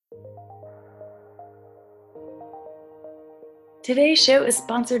Today's show is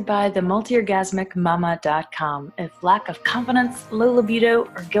sponsored by the multiorgasmicmama.com. If lack of confidence, low libido,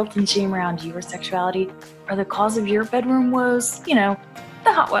 or guilt and shame around your sexuality are the cause of your bedroom woes, the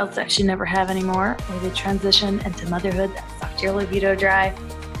hot wild sex you never have anymore, or the transition into motherhood that sucked your libido dry,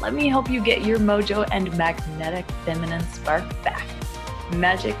 let me help you get your mojo and magnetic feminine spark back.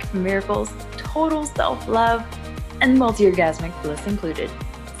 Magic, miracles, total self-love, and multi-orgasmic bliss included.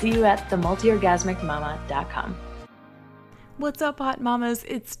 See you at themultiorgasmicmama.com. What's up, hot mamas?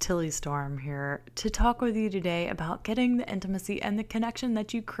 It's Tilly Storm here to talk with you today about getting the intimacy and the connection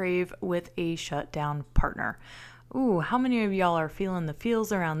that you crave with a shutdown partner. Ooh, how many of y'all are feeling the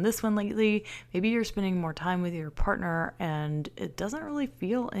feels around this one lately? Maybe you're spending more time with your partner and it doesn't really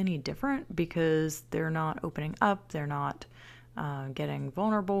feel any different because they're not opening up, they're not getting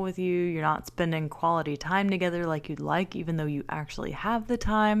vulnerable with you, you're not spending quality time together like you'd like, even though you actually have the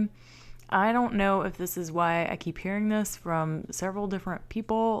time. I don't know if this is why I keep hearing this from several different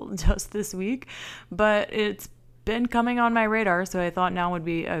people just this week, but it's been coming on my radar, so I thought now would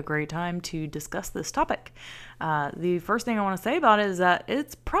be a great time to discuss this topic. The first thing I want to say about it is that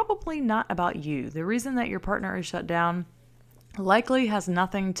it's probably not about you. The reason that your partner is shut down likely has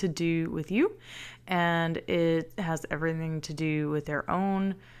nothing to do with you, and it has everything to do with their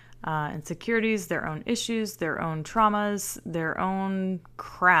own insecurities, their own issues, their own traumas, their own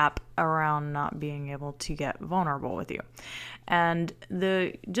crap around not being able to get vulnerable with you. And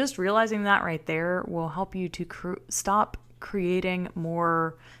just realizing that right there will help you to stop creating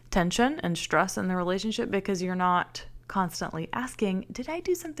more tension and stress in the relationship, because you're not constantly asking, did I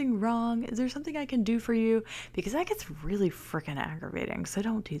do something wrong? Is there something I can do for you? Because that gets really freaking aggravating. So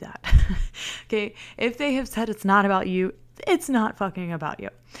don't do that. Okay. If they have said it's not about you, it's not fucking about you.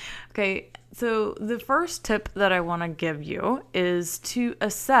 Okay. So the first tip that I want to give you is to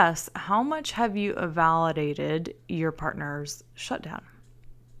assess how much have you validated your partner's shutdown.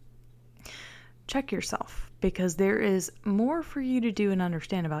 Check yourself, because there is more for you to do and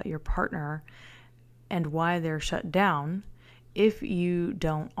understand about your partner and why they're shut down if you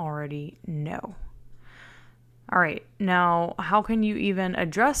don't already know. All right, now how can you even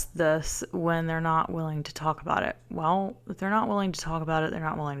address this when they're not willing to talk about it? Well, if they're not willing to talk about it, they're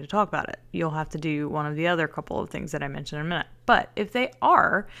not willing to talk about it. You'll have to do one of the other couple of things that I mentioned in a minute. But if they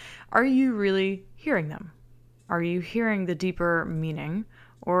are you really hearing them? Are you hearing the deeper meaning,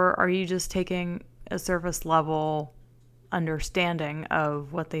 or are you just taking a surface level understanding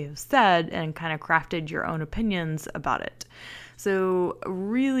of what they have said and kind of crafted your own opinions about it? So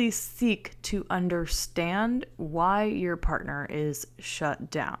really seek to understand why your partner is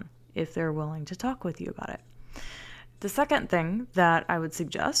shut down if they're willing to talk with you about it. The second thing that I would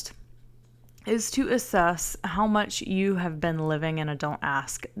suggest is to assess how much you have been living in a don't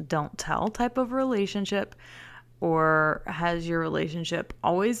ask, don't tell type of relationship. Or has your relationship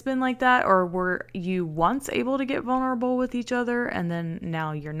always been like that? Or were you once able to get vulnerable with each other and then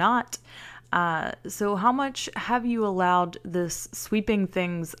now you're not? So how much have you allowed this sweeping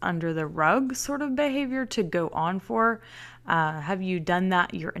things under the rug sort of behavior to go on for? Have you done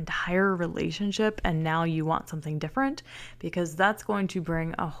that your entire relationship and now you want something different? Because that's going to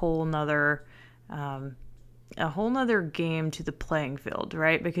bring a whole nother game to the playing field,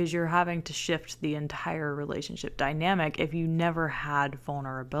 right? Because you're having to shift the entire relationship dynamic if you never had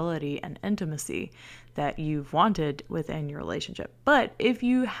vulnerability and intimacy that you've wanted within your relationship. But if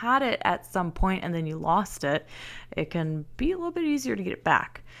you had it at some point and then you lost it, it can be a little bit easier to get it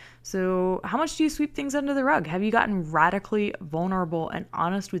back. So how much do you sweep things under the rug? Have you gotten radically vulnerable and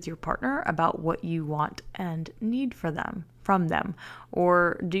honest with your partner about what you want and need from them?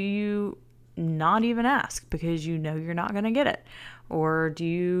 Or do you not even ask because you know you're not going to get it? Or do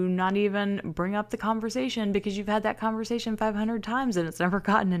you not even bring up the conversation because you've had that conversation 500 times and it's never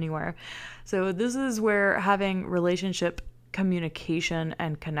gotten anywhere? So this is where having relationship communication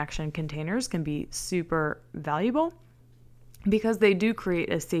and connection containers can be super valuable, because they do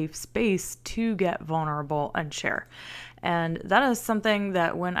create a safe space to get vulnerable and share. And that is something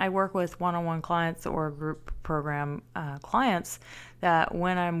that when I work with one-on-one clients or group program clients, that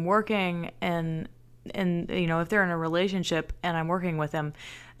when I'm working in if they're in a relationship and I'm working with them,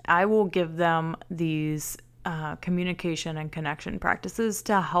 I will give them these communication and connection practices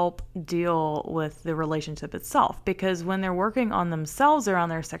to help deal with the relationship itself. Because when they're working on themselves around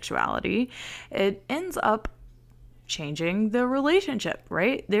their sexuality, it ends up changing the relationship,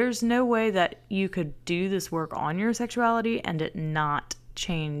 right? There's no way that you could do this work on your sexuality and it not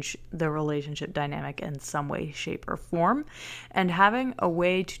change the relationship dynamic in some way, shape, or form. And having a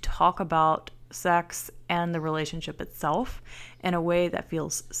way to talk about sex, and the relationship itself in a way that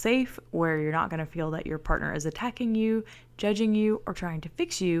feels safe, where you're not going to feel that your partner is attacking you, judging you, or trying to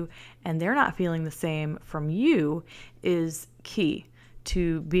fix you, and they're not feeling the same from you, is key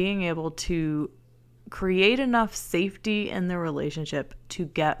to being able to create enough safety in the relationship to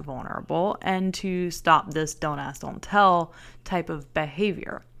get vulnerable and to stop this don't ask, don't tell type of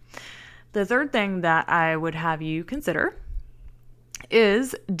behavior. The third thing that I would have you consider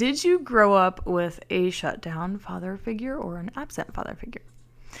is, did you grow up with a shutdown father figure or an absent father figure?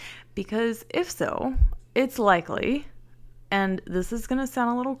 Because if so, it's likely, and this is going to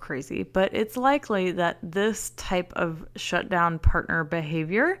sound a little crazy, but it's likely that this type of shutdown partner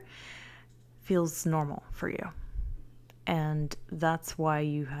behavior feels normal for you. And that's why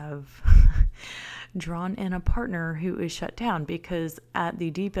you have drawn in a partner who is shut down, because at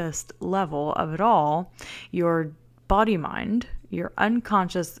the deepest level of it all, your body mind, your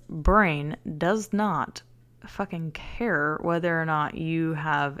unconscious brain does not fucking care whether or not you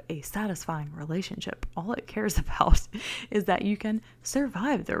have a satisfying relationship. All it cares about is that you can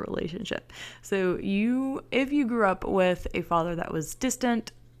survive the relationship. So if you grew up with a father that was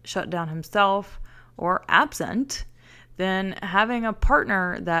distant, shut down himself, or absent, then having a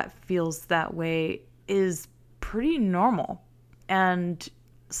partner that feels that way is pretty normal and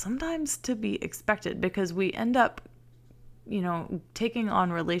sometimes to be expected, because we end up taking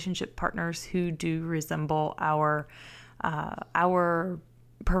on relationship partners who do resemble our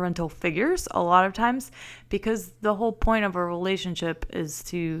parental figures a lot of times, because the whole point of a relationship is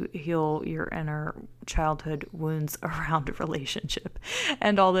to heal your inner childhood wounds around a relationship.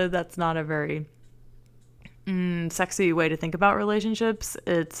 And although that's not a very sexy way to think about relationships,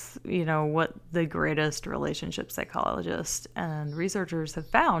 it's, what the greatest relationship psychologists and researchers have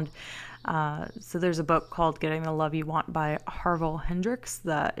found. So there's a book called Getting the Love You Want by Harville Hendrix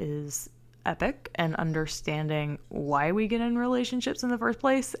that is epic in understanding why we get in relationships in the first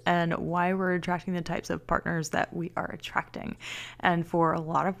place and why we're attracting the types of partners that we are attracting. And for a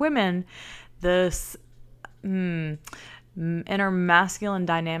lot of women, this inner masculine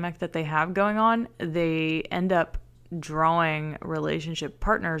dynamic that they have going on, they end up drawing relationship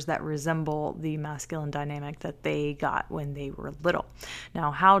partners that resemble the masculine dynamic that they got when they were little.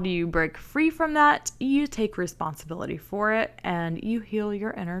 Now, how do you break free from that? You take responsibility for it and you heal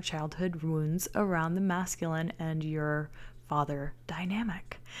your inner childhood wounds around the masculine and your father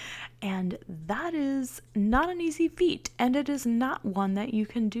dynamic. And that is not an easy feat, and it is not one that you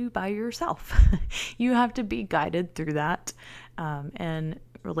can do by yourself. You have to be guided through that in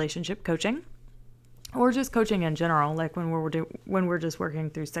relationship coaching, or just coaching in general. Like when we're just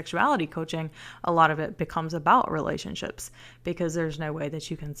working through sexuality coaching, a lot of it becomes about relationships, because there's no way that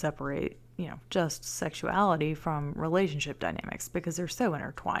you can separate, just sexuality from relationship dynamics, because they're so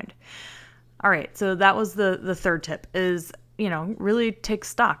intertwined. All right, so that was the third tip is, really take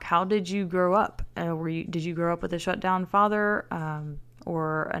stock. How did you grow up? Did you grow up with a shutdown father,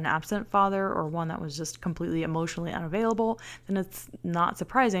 or an absent father, or one that was just completely emotionally unavailable? Then it's not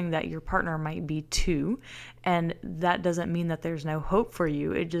surprising that your partner might be too. And that doesn't mean that there's no hope for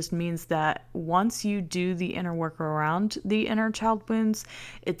you. It just means that once you do the inner work around the inner child wounds,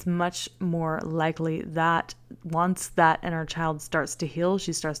 it's much more likely that once that inner child starts to heal,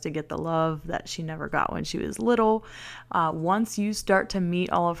 she starts to get the love that she never got when she was little. Once you start to meet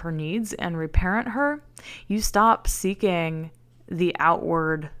all of her needs and reparent her, you stop seeking the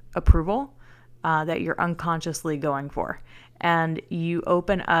outward approval that you're unconsciously going for. And you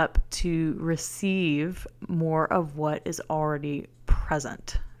open up to receive more of what is already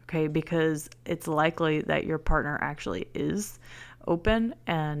present, okay? Because it's likely that your partner actually is open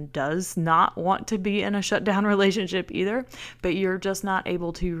and does not want to be in a shutdown relationship either, but you're just not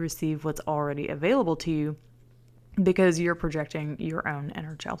able to receive what's already available to you because you're projecting your own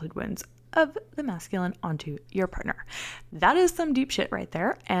inner childhood wounds of the masculine onto your partner. That is some deep shit right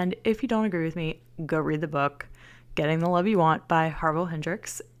there. And if you don't agree with me, go read the book, Getting the Love You Want by Harville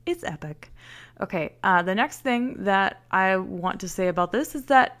Hendrix. It's epic. Okay, the next thing that I want to say about this is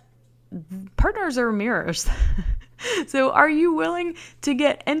that partners are mirrors. So are you willing to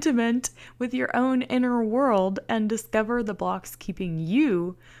get intimate with your own inner world and discover the blocks keeping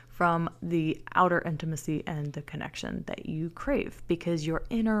you from the outer intimacy and the connection that you crave? Because your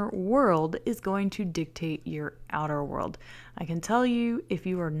inner world is going to dictate your outer world. I can tell you, if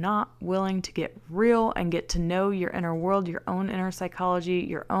you are not willing to get real and get to know your inner world, your own inner psychology,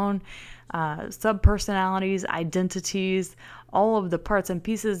 your own sub-personalities, identities, all of the parts and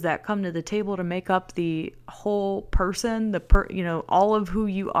pieces that come to the table to make up the whole person, all of who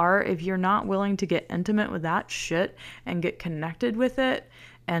you are, if you're not willing to get intimate with that shit and get connected with it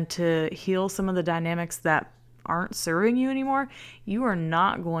and to heal some of the dynamics that aren't serving you anymore, you are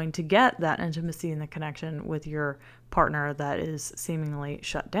not going to get that intimacy and the connection with your partner that is seemingly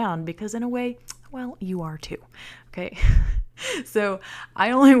shut down, because in a way, well, you are too. Okay. So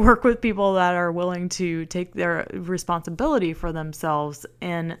I only work with people that are willing to take their responsibility for themselves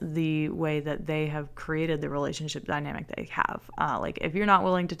in the way that they have created the relationship dynamic they have. Like if you're not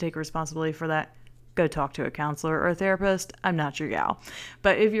willing to take responsibility for that, go talk to a counselor or a therapist. I'm not your gal.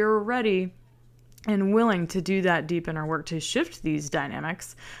 But if you're ready and willing to do that deep inner work to shift these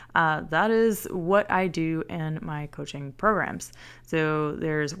dynamics, that is what I do in my coaching programs. So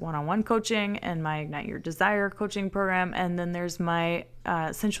there's one-on-one coaching and my Ignite Your Desire coaching program, and then there's my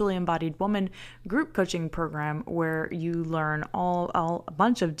Sensually Embodied Woman group coaching program, where you learn a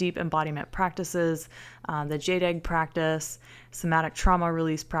bunch of deep embodiment practices, the jade egg practice, somatic trauma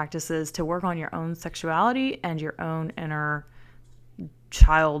release practices to work on your own sexuality and your own inner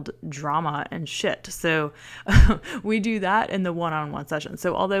child drama and shit. So we do that in the one-on-one session.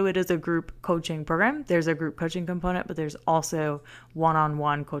 So although it is a group coaching program, there's a group coaching component, but there's also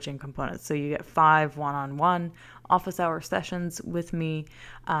one-on-one coaching components. So you get 5 one-on-one office hour sessions with me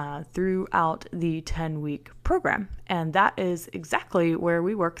throughout the 10-week program. And that is exactly where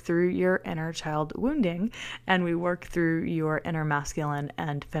we work through your inner child wounding, and we work through your inner masculine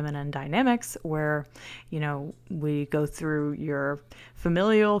and feminine dynamics, where, we go through your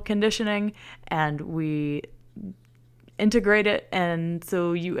familial conditioning and we integrate it, and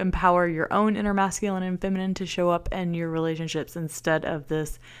so you empower your own inner masculine and feminine to show up in your relationships instead of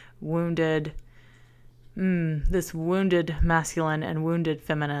this wounded masculine and wounded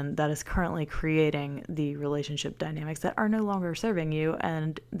feminine that is currently creating the relationship dynamics that are no longer serving you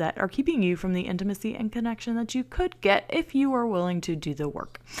and that are keeping you from the intimacy and connection that you could get if you are willing to do the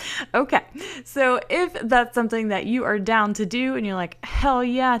work. Okay, so if that's something that you are down to do and you're like, hell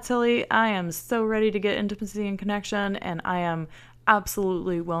yeah, Tilly, I am so ready to get intimacy and connection, and I am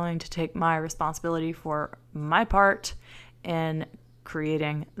absolutely willing to take my responsibility for my part in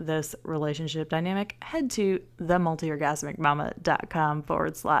creating this relationship dynamic, head to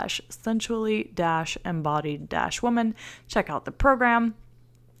themultiorgasmicmama.com/sensually-embodied-woman. Check out the program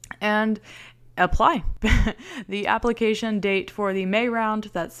and apply. The application date for the May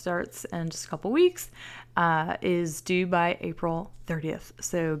round, that starts in just a couple weeks, is due by April 30th.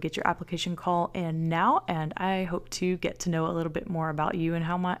 So get your application call in now, and I hope to get to know a little bit more about you and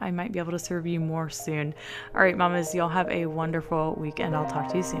how I might be able to serve you more soon. All right, mamas, y'all have a wonderful week, and I'll talk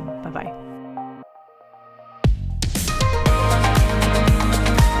to you soon. Bye-bye.